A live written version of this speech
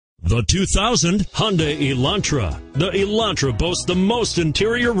The 2000 Hyundai ELANTRA. The ELANTRA boasts the most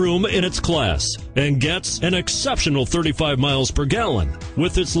interior room in its class and gets an exceptional 35 miles per gallon.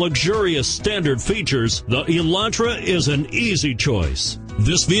 With its luxurious standard features, the ELANTRA is an easy choice.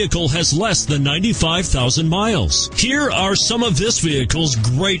 This vehicle has less than 95,000 miles. Here are some of this vehicle's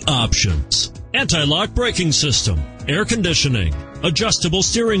great options: anti-lock braking system, air conditioning, adjustable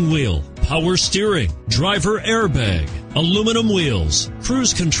steering wheel, power steering, driver airbag, aluminum wheels,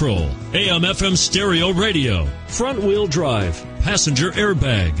 cruise control, AM/FM stereo radio, front wheel drive, passenger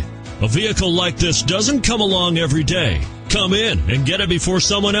airbag. A vehicle like this doesn't come along every day. Come in and get it before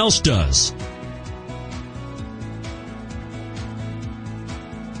someone else does.